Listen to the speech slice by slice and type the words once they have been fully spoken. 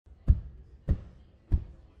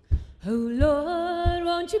Oh Lord,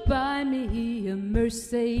 won't you buy me a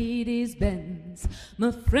Mercedes Benz? My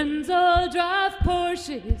friends all drive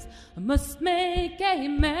Porsches, I must make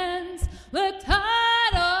amends. Worked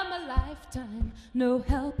hard all my lifetime, no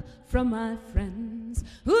help from my friends.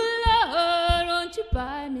 Oh Lord, won't you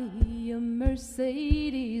buy me a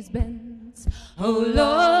Mercedes Benz? Oh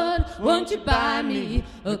Lord, won't you buy me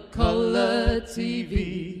a color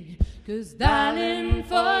TV? 'Cause darling,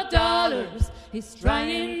 for dollars, he's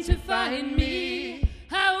trying to find me.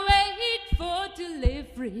 I wait for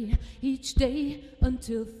delivery each day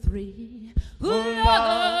until 3. Oh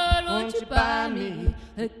Lord, won't you buy me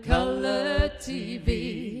a color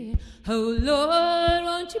TV? Oh Lord,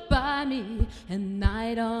 won't you buy me a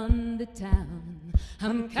night on the town?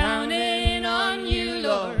 I'm counting on you,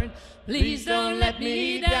 Lord, please don't let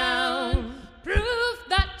me down. Prove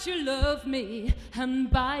that you love me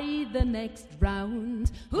and buy the next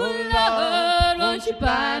round. Oh Lord, won't you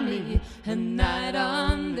buy me a night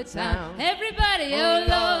on the town? Everybody, oh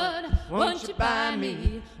Lord, won't you buy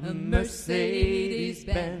me a Mercedes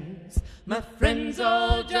Benz? My friends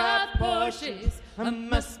all drive Porsches, I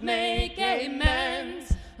must make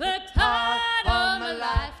amends. Worked hard all my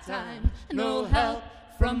lifetime, no help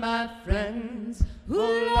from my friends.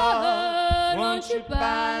 Oh Lord, won't you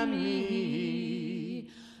buy me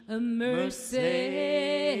a Mercedes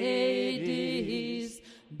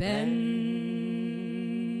Benz?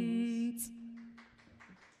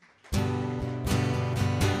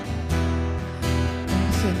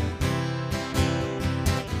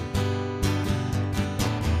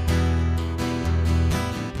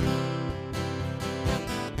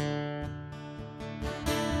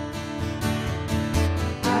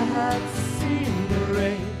 I have seen the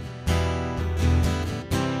rain,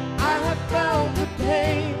 I have felt the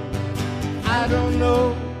pain. I don't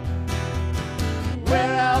know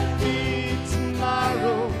where I'll be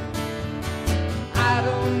tomorrow. I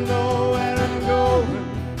don't know where I'm going.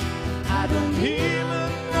 I don't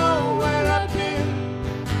even know where I've been.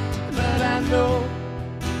 But I know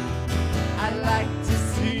I'd like to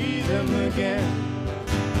see them again.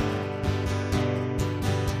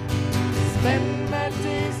 Spend my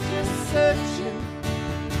days just searching,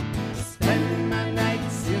 spend my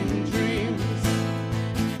nights in dreams.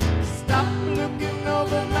 Stop looking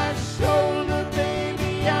over my shoulder,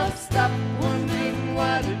 baby, I'll stop wondering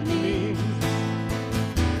what it means.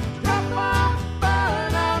 Drop off,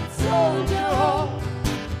 burn out, told you all.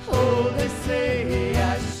 Oh, they say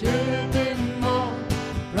I should have been more.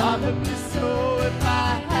 Probably so if I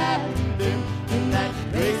hadn't been in that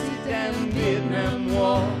crazy damn Vietnam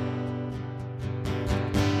War.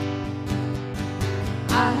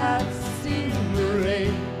 I have seen the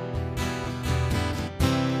rain,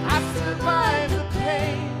 I've survived the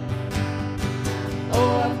pain.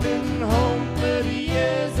 Oh, I've been home 30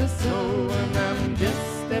 years or so, and I'm just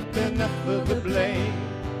stepping up for the blame.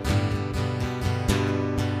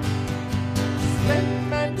 Spend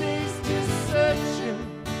my days just searching,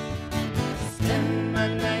 spend my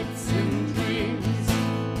nights in dreams.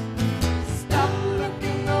 Stop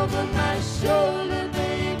looking over my shoulder,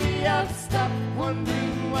 baby, I'll stop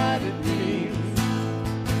wondering what it means.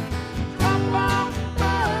 Drop off,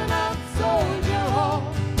 burn out, soldier all.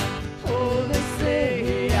 Oh, they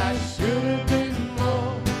say I should have been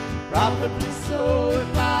more. Probably so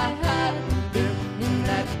if I hadn't been in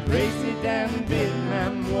that crazy damn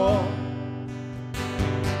Vietnam War.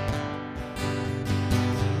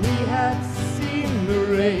 We have seen the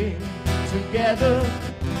rain together.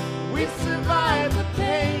 We've survived the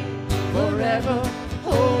pain forever.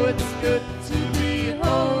 Oh, it's good to be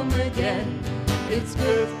home again. It's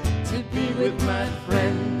good to be with my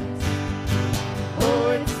friends.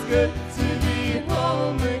 Oh, it's good to be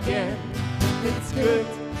home again. It's good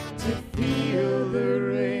to feel the rain.